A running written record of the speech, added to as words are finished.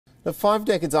Now, 5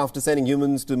 decades after sending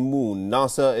humans to the moon,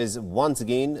 NASA is once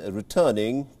again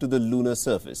returning to the lunar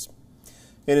surface.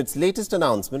 In its latest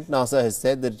announcement, NASA has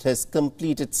said that it has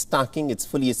completed stacking its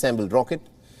fully assembled rocket.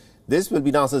 This will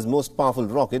be NASA's most powerful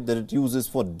rocket that it uses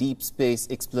for deep space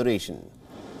exploration.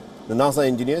 The NASA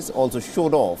engineers also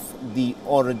showed off the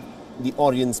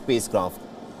WION spacecraft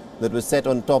that was set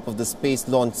on top of the Space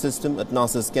Launch System at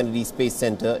NASA's Kennedy Space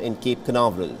Center in Cape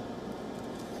Canaveral.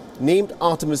 Named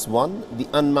Artemis 1, the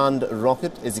unmanned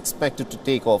rocket is expected to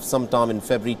take off sometime in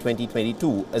February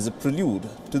 2022 as a prelude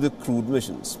to the crewed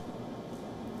missions.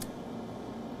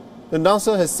 The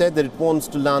NASA has said that it wants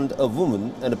to land a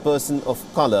woman and a person of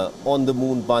color on the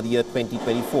moon by the year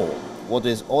 2024. What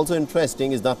is also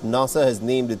interesting is that NASA has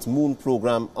named its moon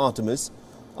program Artemis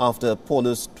after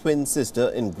Apollo's twin sister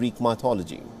in Greek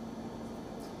mythology.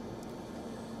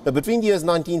 Now, between the years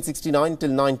 1969 till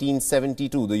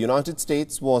 1972, the United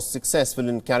States was successful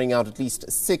in carrying out at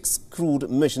least 6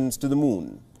 crewed missions to the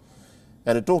moon.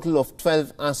 And a total of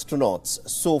 12 astronauts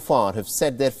so far have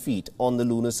set their feet on the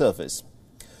lunar surface.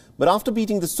 But after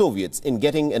beating the Soviets in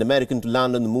getting an American to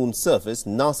land on the moon's surface,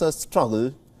 NASA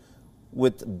struggled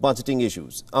with budgeting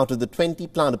issues. Out of the 20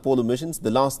 planned Apollo missions,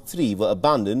 the last 3 were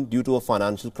abandoned due to a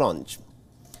financial crunch.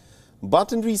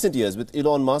 But in recent years, with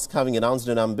Elon Musk having announced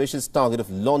an ambitious target of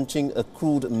launching a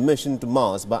crewed mission to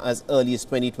Mars by as early as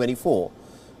 2024,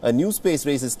 a new space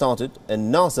race has started,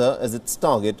 and NASA, as its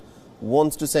target,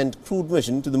 wants to send crewed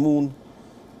mission to the moon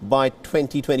by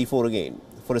 2024 again,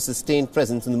 for a sustained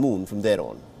presence on the moon from there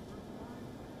on.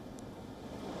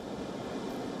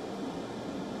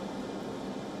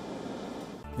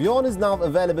 WION is now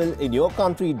available in your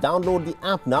country. Download the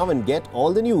app now and get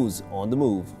all the news on the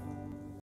move.